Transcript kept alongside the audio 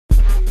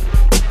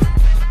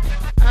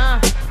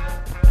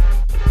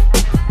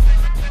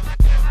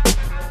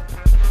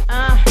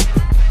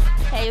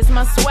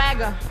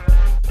sugar.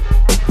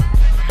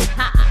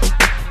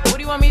 What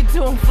do you want me to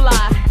do and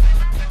fly?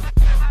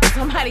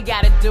 Somebody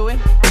gotta do it.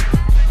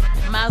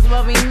 Might as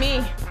well be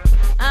me.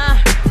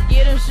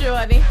 Get him,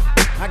 shorty.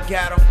 I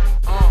got him.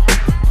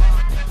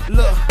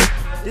 Look,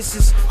 this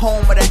is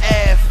home of the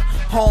Ave,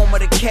 home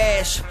of the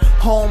cash,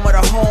 home of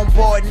the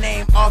homeboy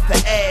named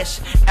Arthur Ashe.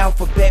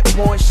 Alphabet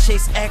boys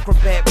chase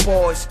acrobat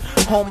boys.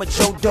 Home of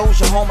Joe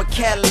Dozier, home of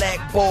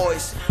Cadillac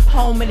boys.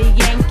 Home of the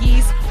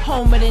Yankees,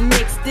 home of the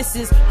Knicks. This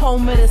is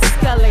home of the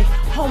Scully,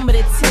 home of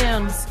the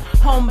Timbs,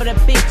 home of the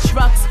big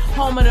trucks,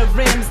 home of the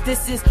rims.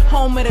 This is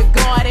home of the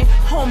Garden,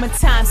 home of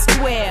Times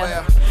Square.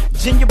 Well,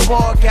 Junior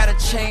boy got a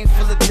chain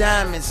full of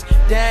diamonds.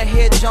 Down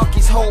here,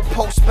 junkies whole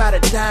post by the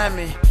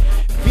diamond.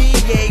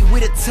 VA, we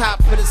the top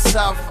of the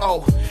South.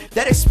 Oh,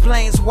 that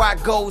explains why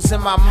it goes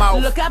in my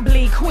mouth. Look, I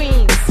bleed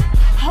Queens,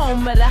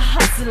 home of the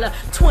hustler.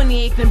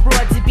 28th and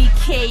Broad to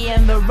BK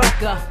and the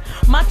Rucker.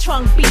 My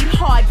trunk beat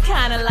hard,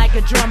 kinda like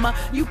a drummer.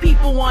 You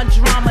people want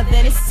drama,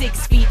 then it's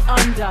 6 feet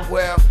under.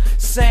 Well,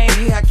 same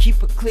here, I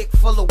keep a clique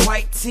full of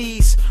white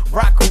tees.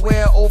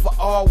 Rockaware over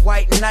all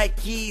white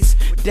Nikes.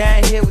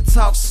 Down here we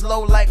talk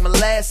slow like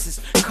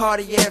molasses.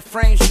 Cartier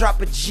frames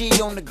drop a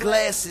G on the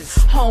glasses.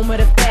 Home of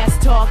the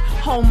fast talk,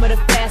 home of the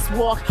fast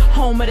walk,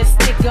 home of the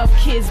stick up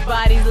kids'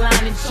 bodies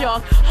lined in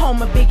chalk.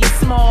 Home of Biggie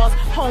Smalls,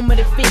 home of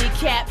the fitted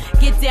cap.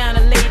 Get down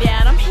and lay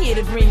down, I'm here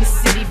to bring the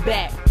city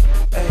back.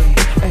 Hey,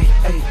 hey,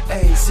 hey,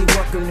 hey, see,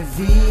 welcome to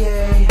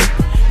VA,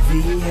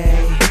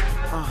 VA.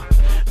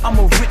 I'm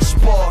a rich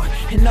boy,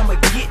 and I'ma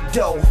get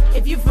dough.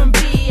 If you from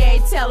VA,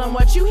 tell them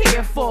what you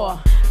here for.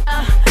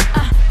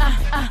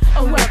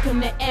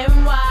 Welcome to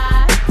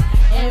NY,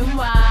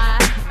 NY.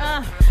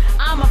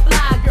 I'm a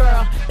fly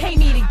girl, pay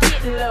me to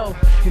get low.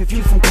 If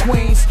you from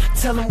Queens,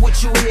 tell them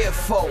what you here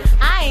for.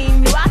 I ain't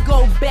new, I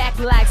go back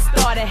like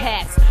starter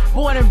hats.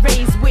 Born and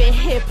raised where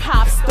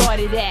hip-hop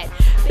started at.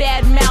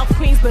 Bad mouth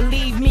queens,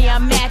 believe me,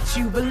 I'm at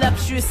you.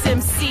 Voluptuous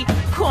MC,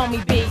 call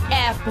me Big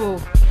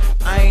Apple.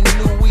 I ain't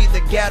new either,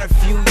 got a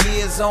few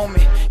years on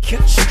me.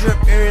 Killed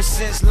strip ever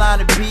since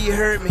Line B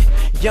heard me.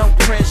 Young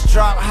Prince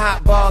drop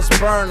hot bars,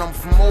 burn them.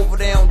 From over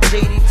there on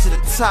JD to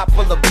the top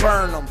of the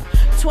Burnham.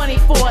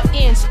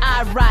 24-inch,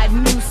 I ride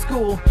new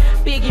school.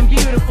 Big and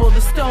beautiful,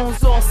 the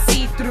stones all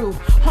see-through.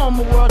 Home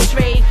of World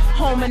Trade,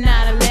 home of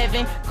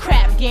 9/11.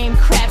 Crap game,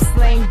 crap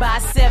slang by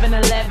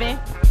 7-Eleven.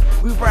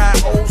 We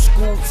ride old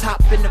school,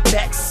 top in the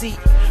back seat.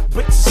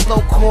 Bricks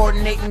slow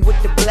coordinating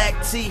with the black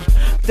tee.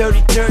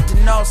 33rd to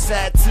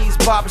Northside T's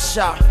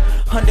barbershop.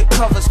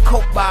 Undercovers,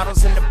 coke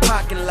bottles in the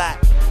parking lot.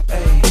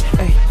 Hey,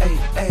 hey, hey,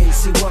 hey,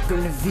 see,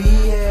 welcome to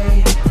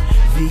VA,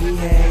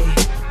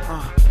 VA.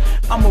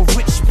 I'm a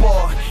rich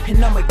boy,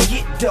 and I'ma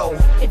get dough.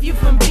 If you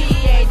from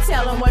VA,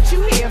 tell them what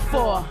you here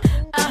for.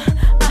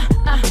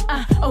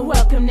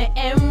 Welcome to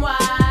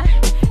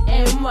NY,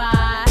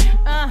 NY.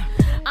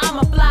 I'm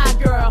a fly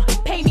girl,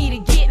 pay me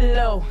to get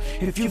low.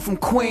 If you from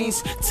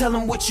Queens, tell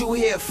them what you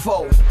here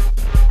for.